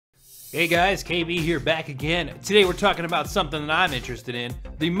Hey guys, KB here, back again. Today we're talking about something that I'm interested in,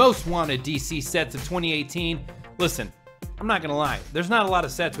 the most wanted DC sets of 2018. Listen, I'm not gonna lie, there's not a lot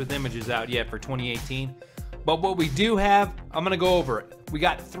of sets with images out yet for 2018, but what we do have, I'm gonna go over it. We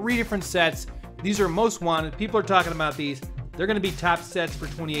got 3 different sets. These are most wanted. People are talking about these. They're gonna be top sets for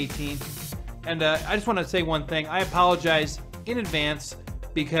 2018. And I just wanna say one thing. I apologize in advance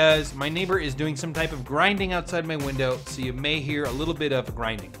because my neighbor is doing some type of grinding outside my window, so you may hear a little bit of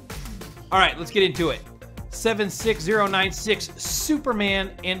grinding. All right, let's get into it. 76096,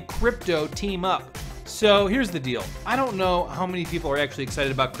 Superman and Krypto team up. So here's the deal. I don't know how many people are actually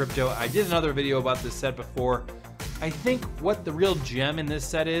excited about Krypto. I did another video about this set before. I think what the real gem in this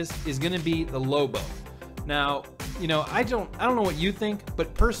set is gonna be the Lobo. Now, you know, I don't know what you think,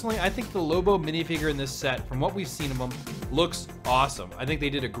 but personally, I think the Lobo minifigure in this set, from what we've seen of him, looks awesome. I think they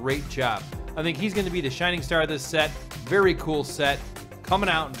did a great job. I think he's gonna be the shining star of this set. Very cool set. Coming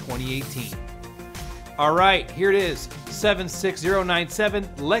out in 2018. All right, here it is, 76097,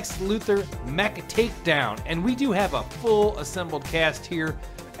 Lex Luthor Mech Takedown. And we do have a full assembled cast here.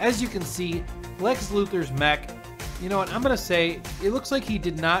 As you can see, Lex Luthor's mech, you know what, I'm gonna say, it looks like he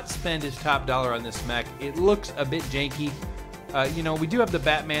did not spend his top dollar on this mech. It looks a bit janky. You know, we do have the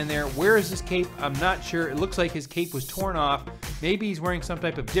Batman there. Where is his cape? I'm not sure. It looks like his cape was torn off. Maybe he's wearing some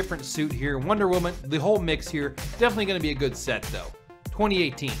type of different suit here. Wonder Woman, the whole mix here. Definitely gonna be a good set though.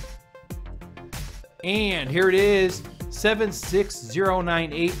 2018. And here it is,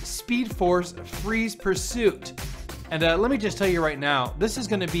 76098, Speed Force Freeze Pursuit. And let me just tell you right now, this is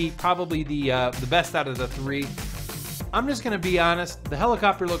going to be probably the best out of the 3. I'm just going to be honest, the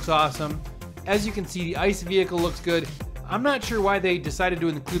helicopter looks awesome. As you can see, the ice vehicle looks good. I'm not sure why they decided to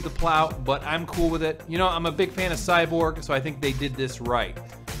include the plow, but I'm cool with it. You know, I'm a big fan of Cyborg, so I think they did this right.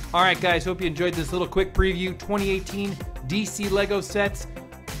 All right, guys, hope you enjoyed this little quick preview. 2018 DC Lego sets.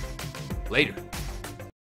 Later.